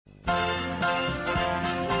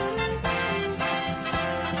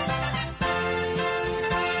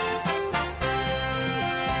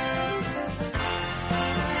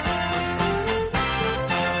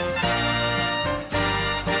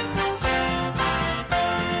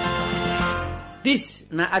This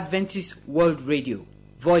na Adventist World Radio,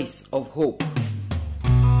 Voice of Hope.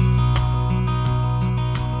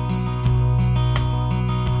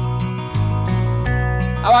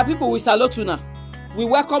 Our people, we salute una. We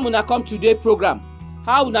welcome una come today program.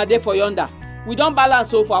 How una dey for yonder? We don balance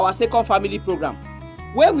so for our second family program.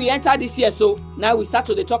 When we enter this year, so now we start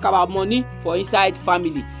to dey talk about money for inside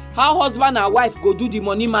family. How husband and wife go do the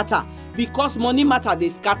money matter, because money matter dey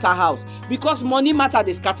scatter house, because money matter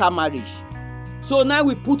dey scatter marriage. So now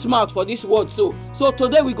we put mouth for this word. So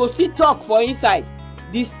today we go still talk for inside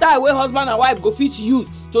the style wey husband and wife go fit use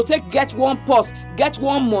to take get one purse, get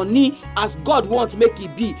one money as God want make e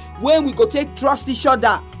be. When we go take trust each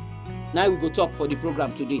other. Now we go talk for the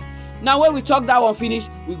program today. Now when we talk that one finish,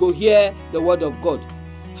 we go hear the word of God.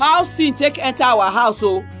 How sin take enter our house?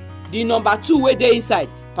 So the number 2 wey dey inside,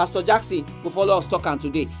 Pastor Jackson go follow us talk am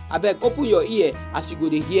today. Abeg open your ear as you go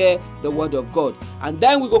dey hear the word of God. And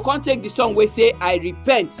then we go come take the song wey say I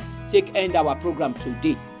repent, take end our program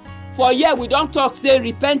today. For here we don talk say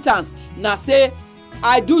repentance na say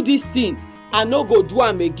I do this thing, I no go do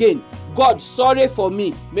am again. God, sorry for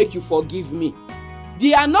me, make you forgive me.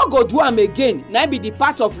 The I no go do am again na be the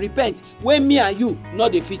part of repent wey me and you no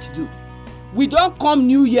dey fit do. We don come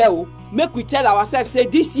new year o, make we tell ourselves say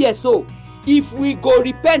this year so if we go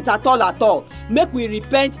repent at all, make we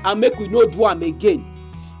repent and make we no do am again.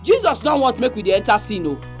 Jesus don want make we dey enter sin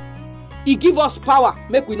o. He give us power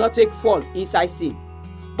make we not take fall inside sin.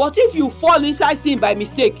 But if you fall inside sin by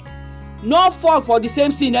mistake, no fall for the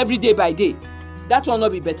same sin every day by day. That one no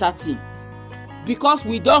be better thing. Because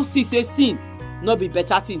we don see say sin no be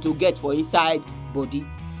better thing to get for inside body.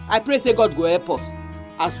 I pray say God go help us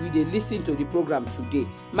as we dey listen to the program today.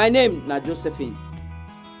 My name na Josephine.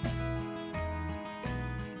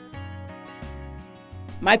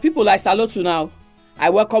 My people, I salute you now.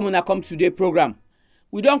 I welcome una come today program.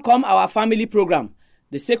 We don come our family program,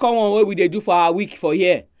 the second one wey we dey do for our week for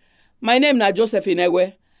here. My name na Josephine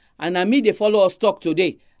Ewe, and na me dey follow us talk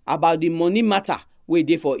today about the money matter wey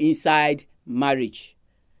dey for inside marriage.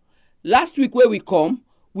 Last week wey we come,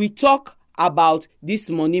 we talk about this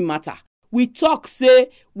money matter. We talk say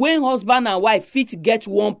when husband and wife fit get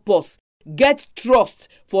one purse, get trust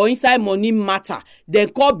for inside money matter, then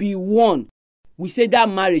come be one. We say that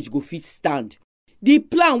marriage go fit stand. The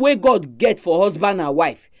plan wey God get for husband and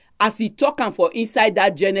wife, as he talk am for inside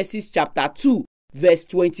that Genesis chapter 2 verse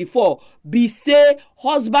 24, be say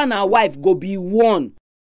husband and wife go be one.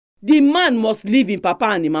 The man must leave him papa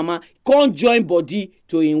and him mama, come join body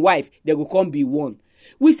to him wife, they go come be one.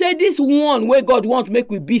 We say this one wey God want make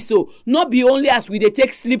we be so, not be only as we dey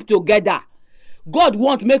take sleep together. God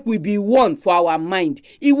want make we be one for our mind.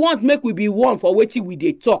 He want make we be one for wetin we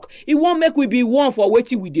dey talk. He want make we be one for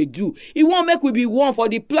wetin we dey do. He want make we be one for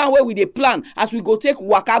the plan wey we dey plan as we go take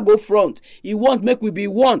waka go front. He want make we be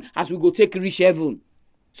one as we go take reach heaven.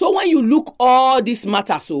 So when you look all this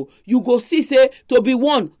matter so, you go see say to be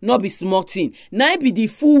one no be small thing. Na be the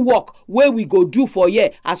full work wey we go do for here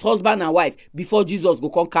as husband and wife before Jesus go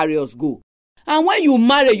come carry us go. And when you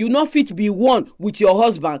marry, you no fit be one with your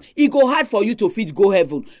husband. E go hard for you to fit go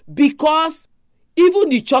heaven, because even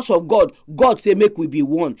the church of God, God say make we be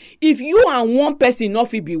one. If you and one person no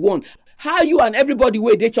fit be one, how you and everybody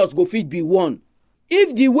wey dey church go fit be one?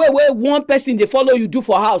 If the way one person dey follow you do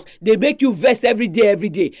for house, they make you vex every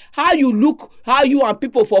day, how you look, how you and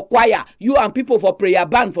people for choir, you and people for prayer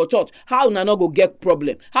band for church, how una no go get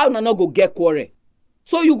problem, how una no go get quarrel?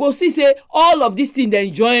 So you go see say all of these things dey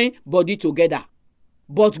join body together.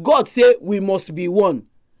 But God say we must be one.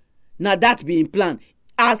 Now that be in plan.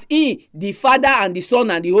 As in the Father and the Son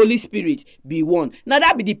and the Holy Spirit be one. Now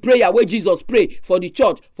that be the prayer where Jesus pray for the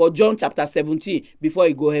church for John chapter 17 before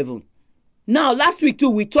he go heaven. Now last week too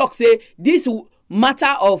we talk say this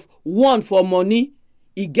matter of one for money,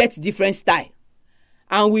 it gets different style.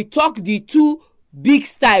 And we talk the two big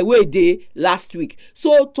style wey dey last week.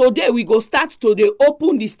 So today we go start to dey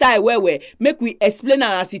open the style where make we explain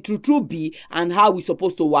am as it true be and how we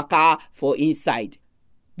supposed to waka for inside.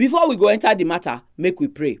 Before we go enter the matter, make we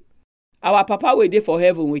pray. Our Papa wey dey for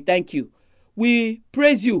heaven, we thank you. We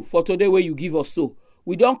praise you for today wey you give us so.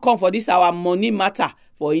 We don't come for this our money matter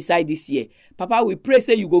for inside this year. Papa, we pray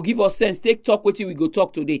say you go give us sense, take talk wetin we go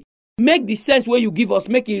talk today. Make the sense wey you give us,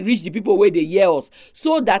 make it reach the people where they hear us,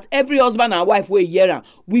 so that every husband and wife wey hear am,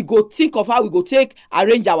 we go think of how we go take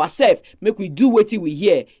arrange ourselves, make we do wetin we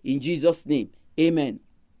hear in Jesus' name. Amen.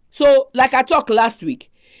 So, like I talked last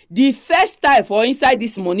week, the first time for inside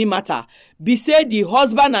this money matter be say the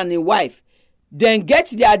husband and the wife then get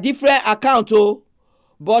their different account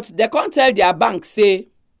but they can't tell their bank say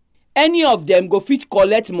any of them go fit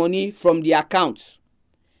collect money from the account.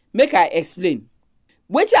 Make I explain.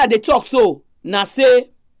 wetin I dey talk so na say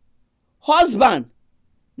husband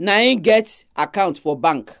na him get account for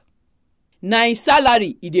bank, na him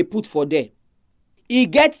salary e dey put for there, e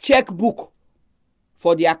get checkbook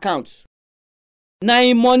for the account, na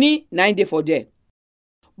him money na him dey for there.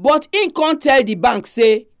 But him come tell the bank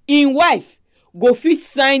say him wife go fit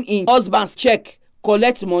sign him husband's check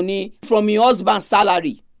collect money from him husband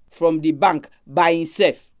salary from the bank by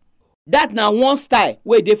himself. That na one style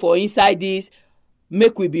wey dey for inside this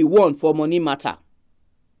make we be one for money matter.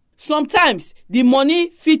 Sometimes the money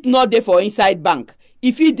fit not dey for inside bank,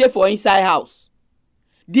 e fit dey for inside house.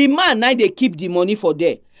 The man na dey keep the money for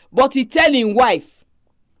there, but he tell him wife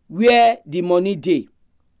where the money dey.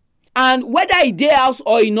 And whether e dey house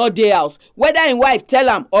or e no dey house, whether him wife tell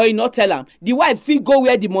am or e no tell am, the wife fit go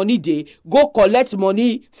where the money dey, go collect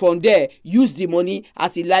money from there, use the money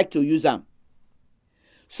as e like to use am.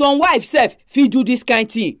 Some wife sef fit do this kind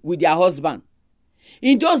thing with their husband.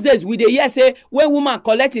 In those days we dey hear say when woman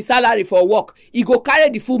collect his salary for work, e go carry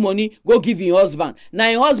the full money go give him husband. Na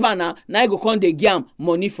him husband na go come dey give am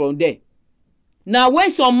money from there. Na when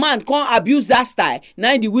some man come abuse that style,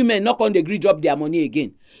 na the women no come dey gree drop their money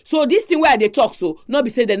again. So this thing wey I dey talk so, no be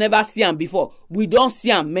say they never see am before. We don see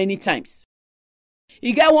am many times.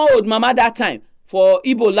 E get one old mama that time for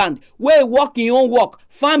Igbo land wey work him own work,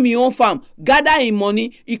 farm him own farm, gather him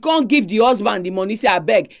money. He come give the husband the money, say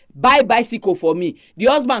abeg buy bicycle for me. The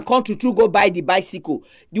husband come true go buy the bicycle.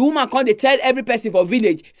 The woman come dey tell every person for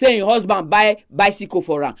village say him husband buy bicycle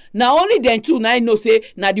for am. Na only dem two na know say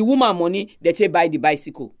na the woman money dey take buy the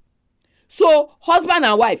bicycle. So husband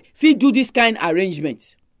and wife fit do this kind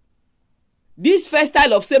arrangement. This first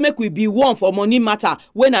style of say make we be one for money matter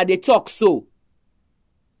when I dey talk so,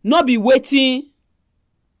 no be wetin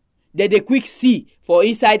they dey quick see for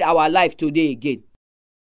inside our life today again.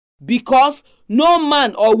 Because no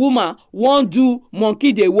man or woman wan do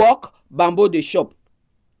monkey dey walk, bamboo dey chop.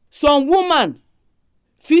 Some woman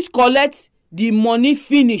fit collect the money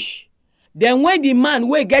finish, then when the man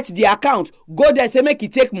wey get the account go there say make he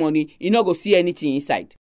take money, he no go see anything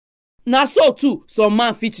inside. Na so too some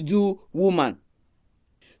man fit do woman.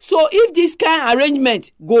 So if this kind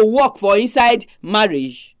arrangement go work for inside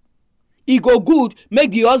marriage, e go good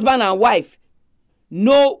make the husband and wife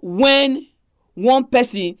know when one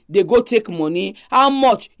person dey go take money, how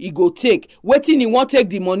much e go take, wetin e wan take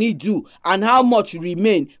the money do, and how much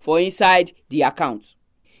remain for inside the account.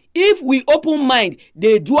 If we open mind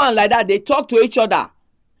dey do am like that, dey talk to each other,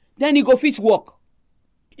 then e go fit work.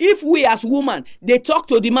 If we as woman dey talk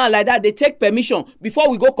to the man like that, dey take permission before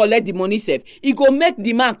we go collect the money sef, e go make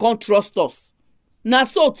the man come trust us. Na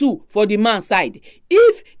so too for the man side.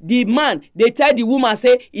 If the man dey tell the woman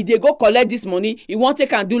say e dey go collect this money, he wan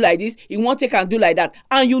take am do like this, he wan take am do like that,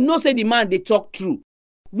 and you know say the man dey talk true,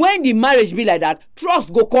 when the marriage be like that,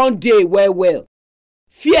 trust go come dey well well.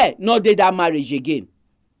 Fear no dey that marriage again.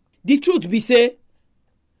 The truth be say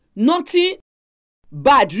nothing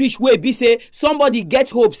bad reach wey be say somebody get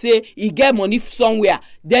hope say he get money somewhere,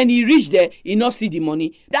 then he reach there, he no see the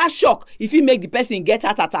money. That shock, if he make the person get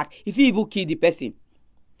heart attack, if he even kill the person.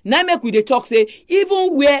 Now make we dey talk say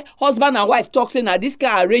even where husband and wife talk say na this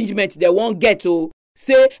kind of arrangement they wan get,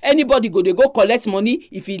 say anybody go dey go collect money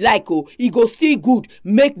if he like, e go still good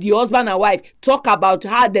make the husband and wife talk about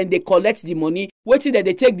how dem dey collect the money, wetin dem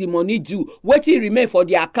dey take the money do, wetin remain for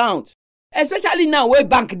the account. Especially now wey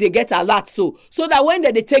bank dey get alert, so that when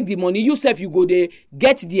dem dey take the money, you sef you go dey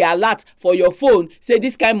get the alert for your phone say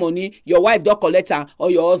this kind money your wife don collect am or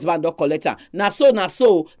your husband don collect am. Na so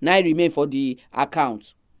na remain for the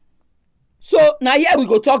account. So na here we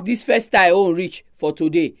go talk this first style own reach for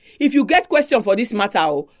today. If you get question for this matter,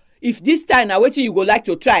 if this time na wetin you go like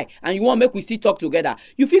to try and you wan make we still talk together,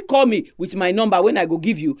 you fit call me with my number when I go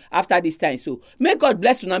give you after this time. So may God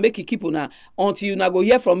bless una, make He keep una until una go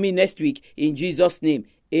hear from me next week in Jesus' name.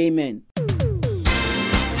 Amen.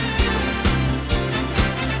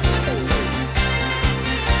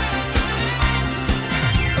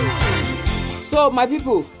 So my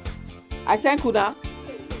people, I thank una.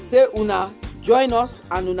 Say una join us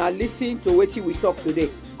and una listen to wetin we talk today.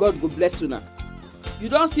 God go bless una. You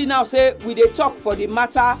don see now say we dey talk for the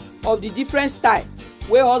matter of the different style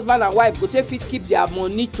wey husband and wife go take fit keep their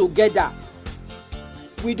money together.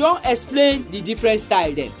 We don explain the different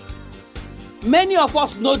style dem. Many of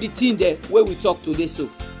us know the thing dem wey we talk today so.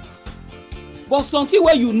 But something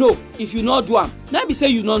wey you know, if you no do am, na be say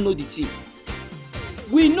you no know the thing.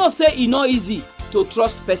 We know say e no easy to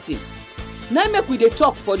trust person. Na make we dey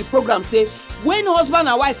talk for the program say when husband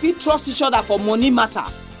and wife fit trust each other for money matter,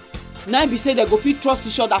 na be say they go fit trust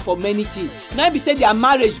each other for many things. Na be say their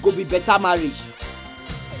marriage go be better marriage.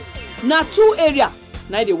 Na two area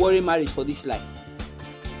na dey worry marriage for this life.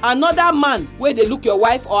 Another man wey dey look your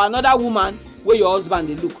wife or another woman wey your husband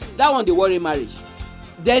dey look, that one dey worry marriage.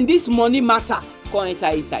 Then this money matter come enter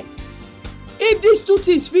inside. If these two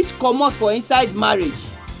things fit comot for inside marriage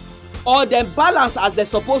or dem balance as dem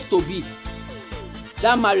suppose to be,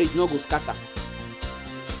 that marriage no go scatter.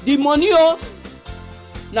 The money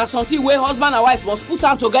na something wey husband and wife must put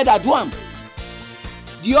am together do am.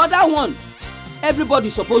 The other one, everybody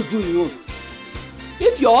suppose do im own.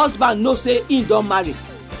 If your husband know say im don marry,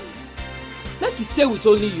 make e stay with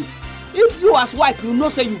only you. If you as wife you know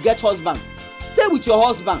say you get husband, stay with your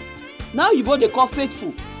husband. Now you both dey call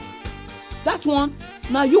faithful. That one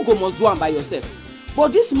na you go must do am by yourself.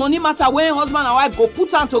 But this money matter when husband and wife go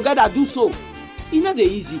put am together do so, e no dey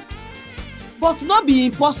easy. But no be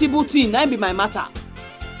impossible thing na be my matter.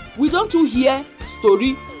 We don too hear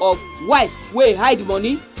story of wife wey hide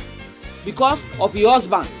money because of her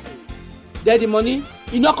husband. Then the money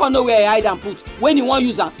e no come know where he hide am put. When he wan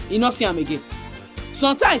use am, e no see am again.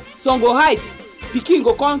 Sometimes some go hide, pikin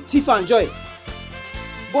go come thief am joy.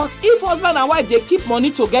 But if husband and wife dey keep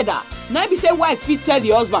money together, na be say wife fit tell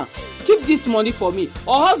the husband, keep this money for me,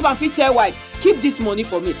 or husband fit tell wife, keep this money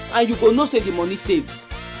for me, and you go know say the money save.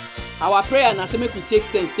 Our prayer na say make we take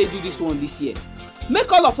sense take do this one this year.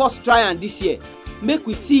 Make all of us try am this year. Make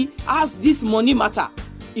we see as this money matter,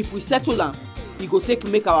 if we settle am, e go take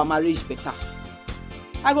make our marriage better.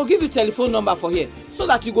 I go give you telephone number for here so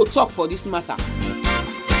that you go talk for this matter.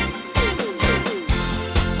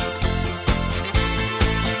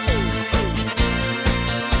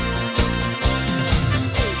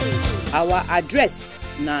 Our address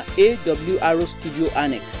na AWR Studio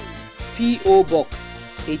Annex, P.O. Box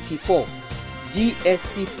 84,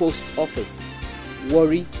 DSC Post Office,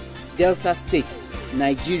 Warri, Delta State,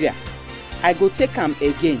 Nigeria. I go take am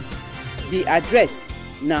again. The address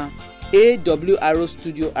na AWR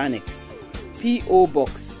Studio Annex, P.O.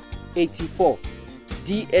 Box 84,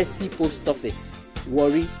 DSC Post Office,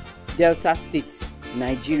 Warri, Delta State,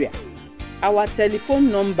 Nigeria. Our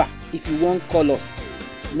telephone number if you wan call us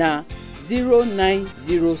na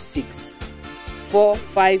 0906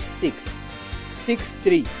 456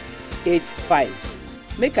 6385.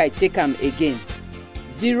 Make I take am again.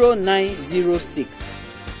 0906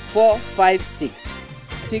 456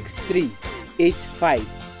 6385.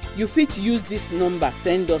 You fit use this number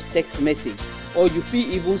send us text message, or you fit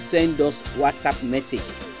even send us WhatsApp message.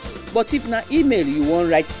 But if na email you wan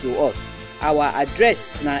write to us, our address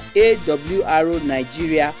na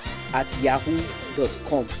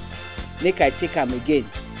awrnigeria@yahoo.com. Make I take am again.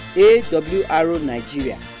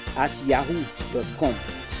 awrnigeria@yahoo.com.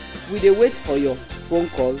 We dey wait for your phone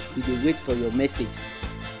call, we dey wait for your message.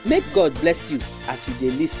 Make God bless you as you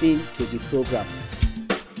dey listen to the program.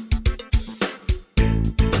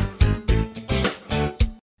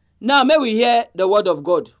 Now may we hear the word of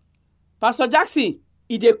God. Pastor Jackson,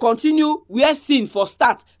 e dey continue where sin for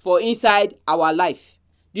start for inside our life.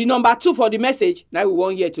 The number 2 for the message na we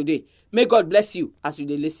wan hear today. May God bless you as you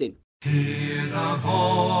dey listen. Hear the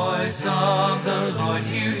voice of the Lord,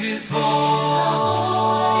 hear his voice.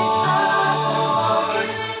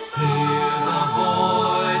 Hear the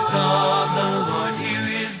voice of the Lord, hear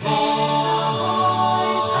his voice.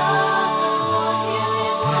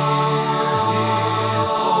 Hear his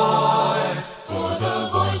voice. For the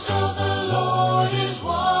voice of the Lord is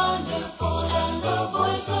wonderful, and the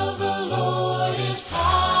voice of the Lord is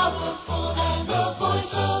powerful, and the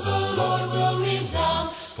voice of the Lord will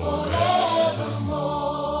resound forevermore.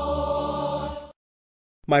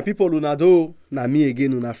 My people, una do, na me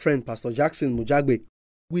again, una friend, Pastor Jackson Mujagbe.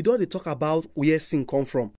 We don dey talk about where sin come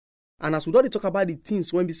from. And as we don dey talk about the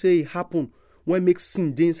things when we say it happen, when make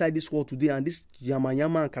sin dey inside this world today, and this yama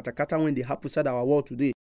and katakata when they happen inside our world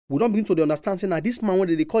today, we don begin to dey understand say na this man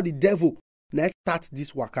when they call the devil, na start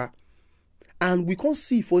this waka. And we can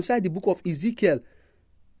see for inside the book of Ezekiel,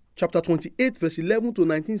 chapter 28, verse 11 to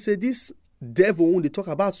 19, say this devil when they talk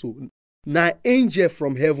about so, na angel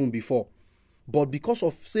from heaven before. But because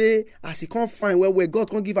of say, as he can't find where God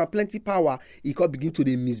can't give him plenty power, he can't begin to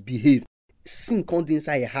dey misbehave. Sin can't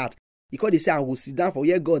inside your heart. He can't say, I will sit down for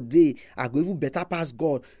where God dey. I go even better pass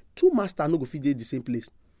God. Two masters no go fit dey the same place.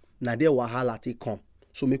 Now there wahala take come.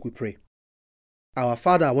 So make we pray. Our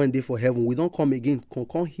Father, when dey for heaven, we don't come again.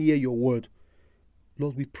 Come hear your word.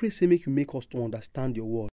 Lord, we pray, say make you make us to understand your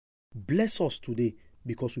word. Bless us today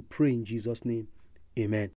because we pray in Jesus' name.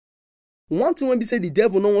 Amen. One thing when we say the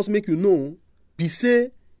devil no wants to make you know, be say,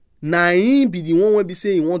 na him be the one when be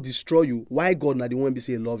say he won't destroy you. Why God na the one be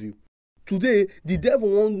say he love you? Today, the devil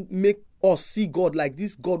won't make us see God like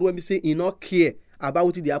this God when we say he not care about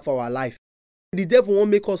what they have for our life. The devil won't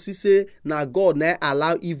make us see say na God na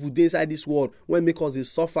allow evil dey inside this world when make us dey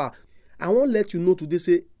suffer. I won't let you know today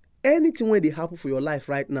say anything when they happen for your life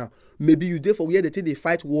right now, maybe you dey for where they take they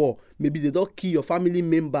fight war, maybe they don't kill your family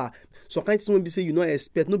member. So kind of thing when be say you not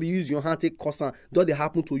expect, no be use your hand take cause am, don't they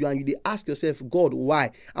happen to you and you they ask yourself, God,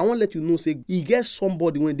 why? I won't let you know say he gets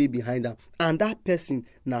somebody when they behind them, and that person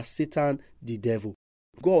na Satan the devil.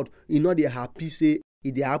 God, you know they happy say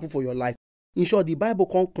it they happen for your life. In short, the Bible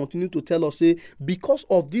can continue to tell us say because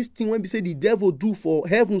of this thing when we say the devil do for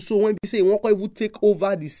heaven, so when we say he won't even take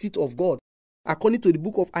over the seat of God. According to the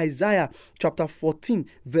book of Isaiah chapter 14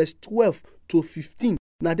 verse 12 to 15.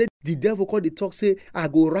 Now that the devil called the talk say, I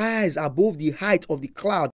go rise above the height of the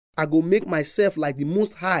cloud. I go make myself like the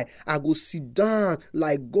Most High. I go sit down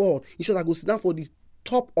like God. In short, I go sit down for the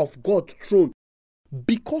top of God's throne.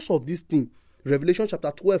 Because of this thing, Revelation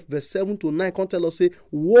chapter 12 verse 7 to 9 can tell us say,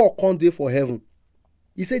 war can't dey for heaven.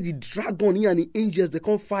 He said the dragon here and the angels, they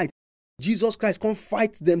can't fight. Jesus Christ can't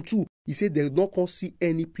fight them too. He said they don't can't see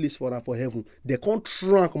any place for them for heaven. They can't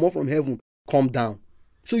come up from heaven, come down.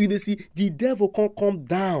 So you see, the devil can't come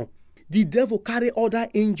down. The devil carry other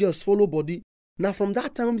angels follow body. Now from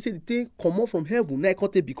that time, when we say the thing come up from heaven, now it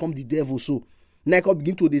can't become the devil. So now it can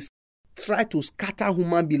begin to try to scatter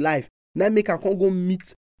human be life. Now make a can go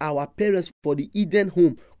meet our parents for the Eden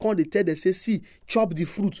home. Can't they tell them say, see, chop the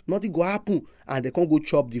fruit, nothing go happen, and they can't go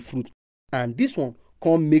chop the fruit. And this one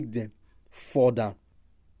can't make them fall down.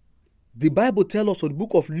 The Bible tells us in the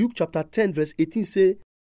book of Luke chapter 10 verse 18 say,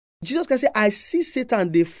 Jesus Christ say, I see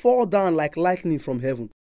Satan, they fall down like lightning from heaven.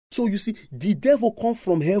 So you see, the devil come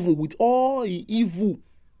from heaven with all the evil.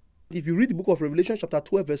 If you read the book of Revelation chapter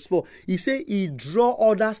 12 verse 4, he say he draw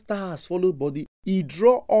other stars follow body. He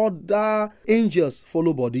draw other angels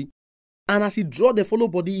follow body. And as he draw the follow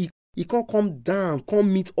body, he can't come down,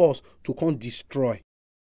 come meet us to come destroy.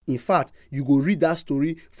 In fact, you go read that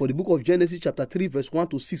story for the book of Genesis chapter 3 verse 1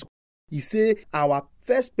 to 6. He say our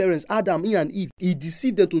first parents, Adam, and Eve, he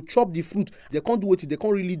deceived them to chop the fruit. They can't do it, they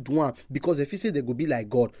can't really do it because if he say they go be like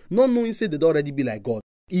God, not knowing say they don't already be like God.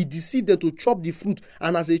 He deceived them to chop the fruit,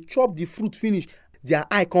 and as they chop the fruit finish, their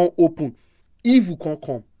eye can't open. Evil can't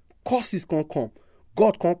come. Curses can't come.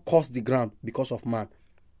 God can't curse the ground because of man.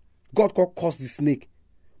 God can't curse the snake.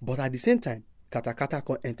 But at the same time, katakata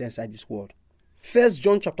can't enter inside this world. 1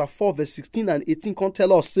 John chapter 4 verse 16 and 18 can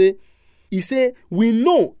tell us, say, he say, we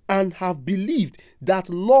know and have believed that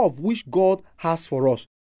love which God has for us.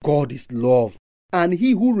 God is love. And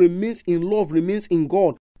he who remains in love remains in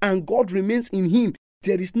God, and God remains in him.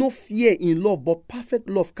 There is no fear in love, but perfect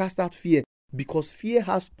love casts out fear, because fear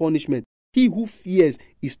has punishment. He who fears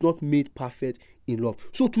is not made perfect in love.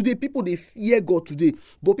 So today, people, they fear God today.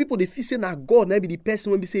 But people, they feel say, now God may be the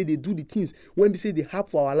person when we say they do the things, when we say they help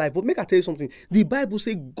for our life. But make I tell you something. The Bible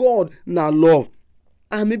say God now love.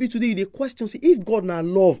 And maybe today, they question, say, if God now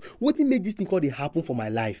love, what did make this thing called they happen for my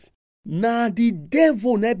life? Now the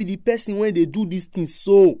devil may be the person when they do these things.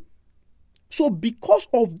 So because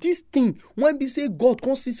of this thing, when we say God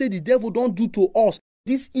can't say the devil don't do to us,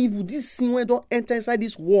 this evil, this sin when don't enter inside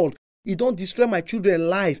this world, it don't destroy my children's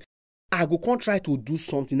life. I go can't try to do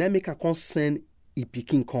something. I make a can't send a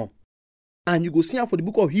pikin come. And you go see for the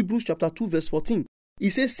book of Hebrews chapter 2 verse 14. He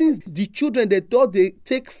says, since the children they thought they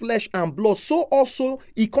take flesh and blood, so also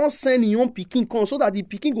he can't send his own pikin come, so that the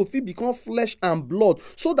pikin go fit become flesh and blood,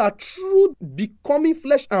 so that through becoming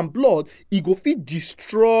flesh and blood, he go fit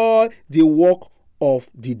destroy the work of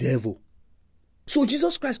the devil. So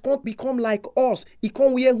Jesus Christ can't become like us. He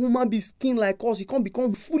can't wear human being skin like us. He can't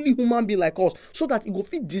become fully human being like us, so that he go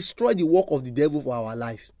fit destroy the work of the devil for our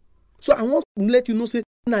life. So I want to let you know, say,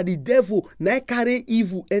 now the devil now carry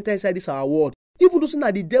evil enter inside this our world. Even though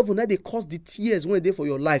that the devil now they cause the tears when they for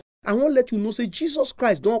your life. I want to let you know, say Jesus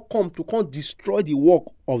Christ don't come to come destroy the work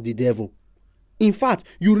of the devil. In fact,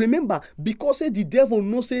 you remember, because say the devil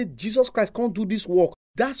knows say Jesus Christ can't do this work.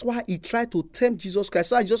 That's why he tried to tempt Jesus Christ.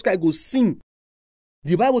 So Jesus Christ go sin.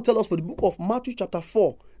 The Bible tells us for the book of Matthew chapter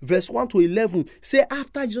 4, verse 1 to 11, say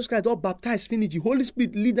after Jesus Christ got baptized, finished, the Holy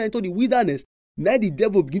Spirit lead them into the wilderness. Now the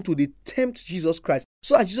devil begin to tempt Jesus Christ.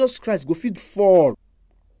 So that Jesus Christ go fit fall.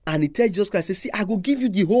 And he tells Jesus Christ, say, see, I go give you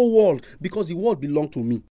the whole world because the world belongs to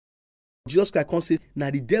me. Jesus Christ can't say, now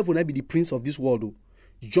the devil will not be the prince of this world. Though.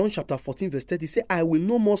 John chapter 14 verse 30 say, I will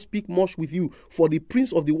no more speak much with you, for the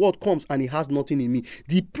prince of the world comes and he has nothing in me.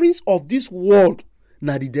 The prince of this world,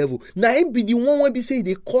 now the devil. Now him be the one when we say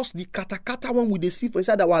they cause the katakata when we they see for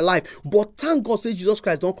inside our life. But thank God say Jesus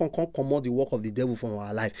Christ don't come out the work of the devil from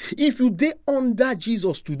our life. If you dey under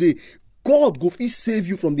Jesus today, God go fit save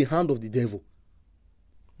you from the hand of the devil.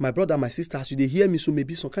 My brother, my sister, as you dey hear me, so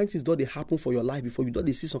maybe some kind things don dey happen for your life before you don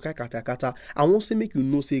dey see some kind kata. I wan say make you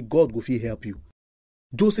know say God go fit help you.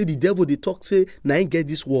 Though say the devil dey talk say na him get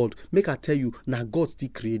this world, make I tell you, na God still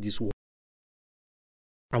create this world.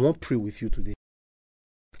 I wan pray with you today.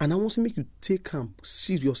 And I wan say make you take am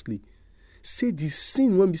seriously. Say the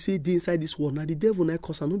sin when we say dey inside this world, na the devil na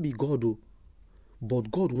cause am, no be God o. But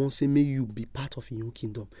God wan say make you be part of him own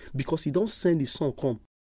kingdom, because he don send his son come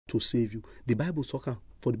to save you. The Bible talk am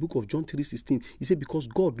for the book of John 3:16. He said because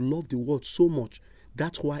God loved the world so much,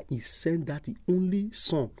 that's why he sent that the only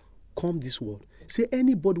son come this world. Say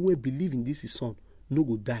anybody wey believe in this his son no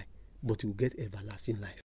go die, but he will get everlasting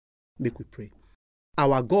life. Make we pray.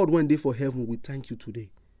 Our God, when dey for heaven, we thank you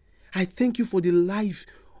today. I thank you for the life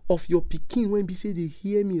of your pikin when be say they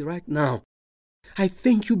hear me right now. I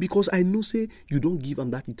thank you because I know say you don't give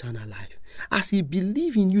him that eternal life. As he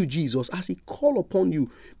believe in you, Jesus, as he call upon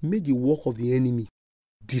you, may the work of the enemy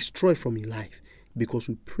destroy from his life. Because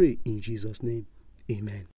we pray in Jesus' name.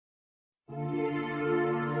 Amen.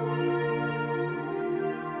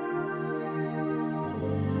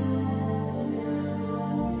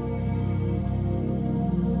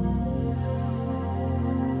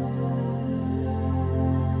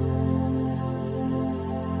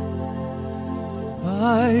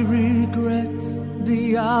 I regret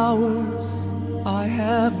the hours I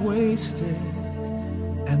have wasted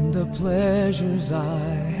and the pleasures I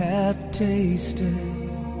have tasted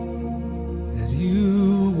that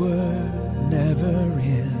you were never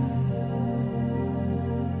in.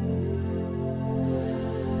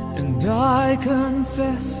 And I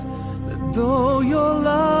confess that though your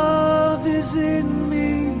love is in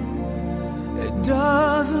me, it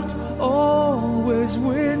doesn't always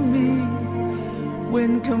win me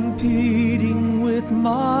when competing with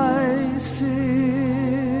my sin.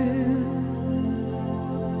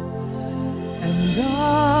 And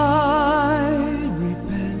I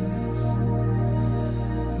repent,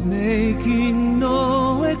 making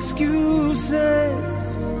no excuses.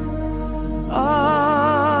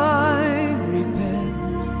 I repent,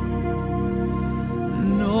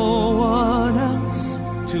 no one else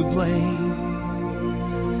to blame.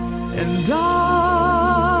 And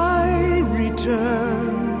I return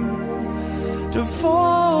to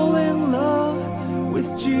fall in love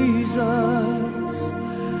with Jesus.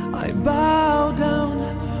 I bow down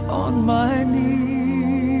on my knees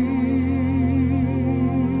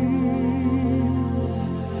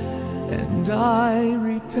and I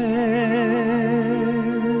repent.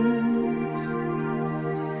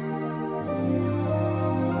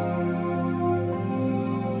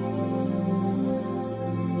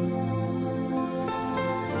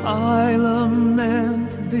 I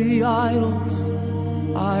lament the idols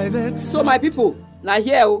I've exalted. So my people, now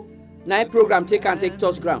here now program take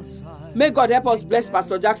touch ground. May God help us bless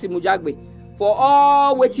Pastor Jackson Mujagbe for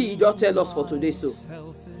all wetin he don tell us for today. So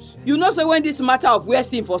you know, so when this matter of where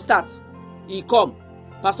sin for start, he come.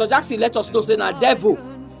 Pastor Jackson let us know say na devil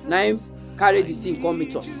na him carry the sin come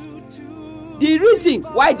meet us. The reason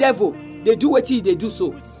why devil they do wetin they do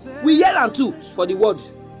so, we hear am too for the word.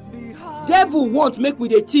 Devil want make we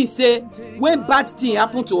dey think say when bad thing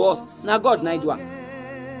happen to us, na God na do am.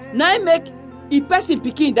 Na make if person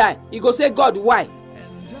pikin die, he go say God why?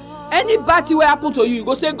 Any bad thing wey happen to you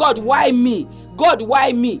go say God why me? God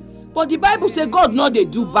why me? But the Bible say God no dey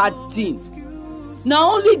do bad things.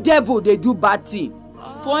 Na only devil dey do bad thing.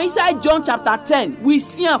 For inside John chapter 10, we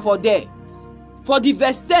see am for there. For the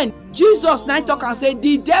verse 10, Jesus na talk and say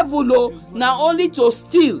the devil na only to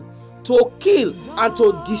steal, to kill and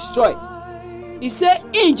to destroy. He say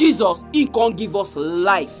in Jesus he can give us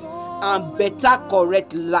life and better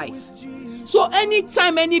correct life. So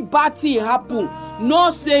anytime any bad thing happen, no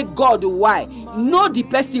say God why, know the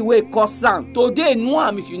person wey cause am. Today know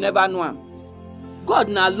am if you never know am. God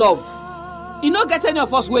na love. He no get any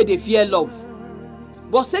of us wey dey fear love.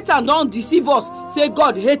 But Satan don deceive us say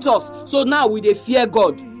God hate us, so now we dey fear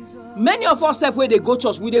God. Many of us sef wey dey go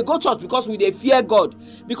church, we dey go church because we dey fear God,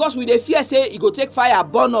 because we dey fear say he go take fire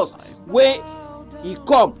burn us when he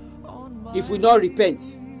come if we no repent.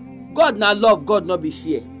 God na love, God no be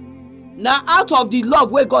fear. Na out of the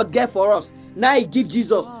love wey God get for us, now he give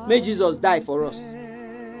Jesus, make Jesus die for us.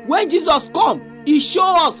 When Jesus come, he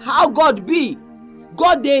show us how God be.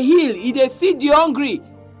 God dey heal, he dey feed the hungry,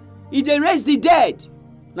 he dey raise the dead.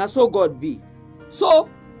 Na so God be. So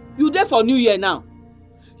you dey for New Year now,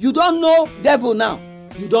 you don't know devil now,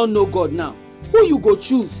 you don't know God now. Who you go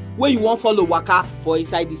choose when you wan follow waka for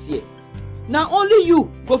inside this year? Na only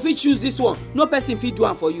you go fit choose this one. No person fit do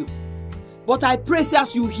am for you. But I pray say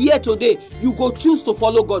as you hear today, you go choose to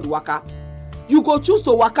follow God waka. You go choose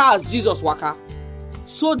to waka as Jesus waka.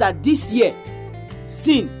 so that this year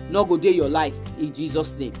sin no go dey your life in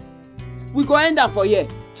Jesus name. We go end am for here.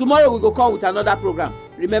 Tomorrow we go come with another program.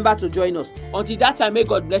 Remember to join us. Until that time, may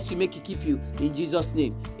God bless you, make He keep you in Jesus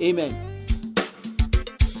name. Amen.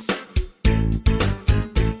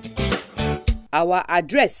 Our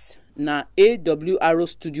address na AWR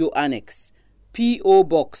Studio Annex, P.O.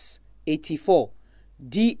 Box 84,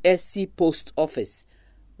 DSC Post Office,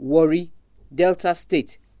 Warri, Delta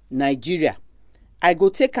State, Nigeria. I go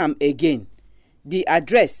take am again. The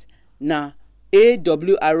address na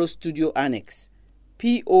AWR Studio Annex,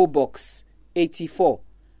 P.O. Box 84,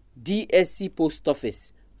 DSC Post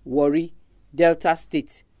Office, Warri, Delta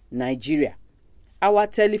State, Nigeria. Our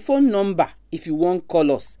telephone number, if you wan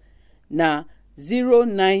call us, na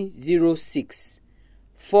 0906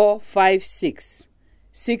 456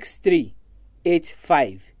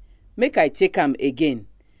 6385. Make I take am again.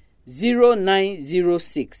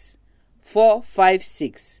 0906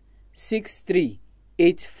 456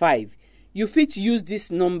 6385. You fit use this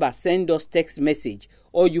number send us text message,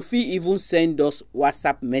 or you fit even send us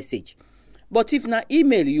WhatsApp message. But if na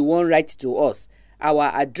email you wan write to us, our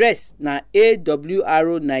address na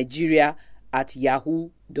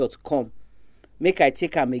awrnigeria@yahoo.com. Make I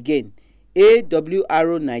take am again.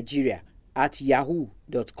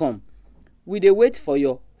 awrnigeria@yahoo.com. We dey wait for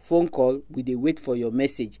your phone call. We dey wait for your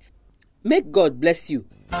message. Make God bless you.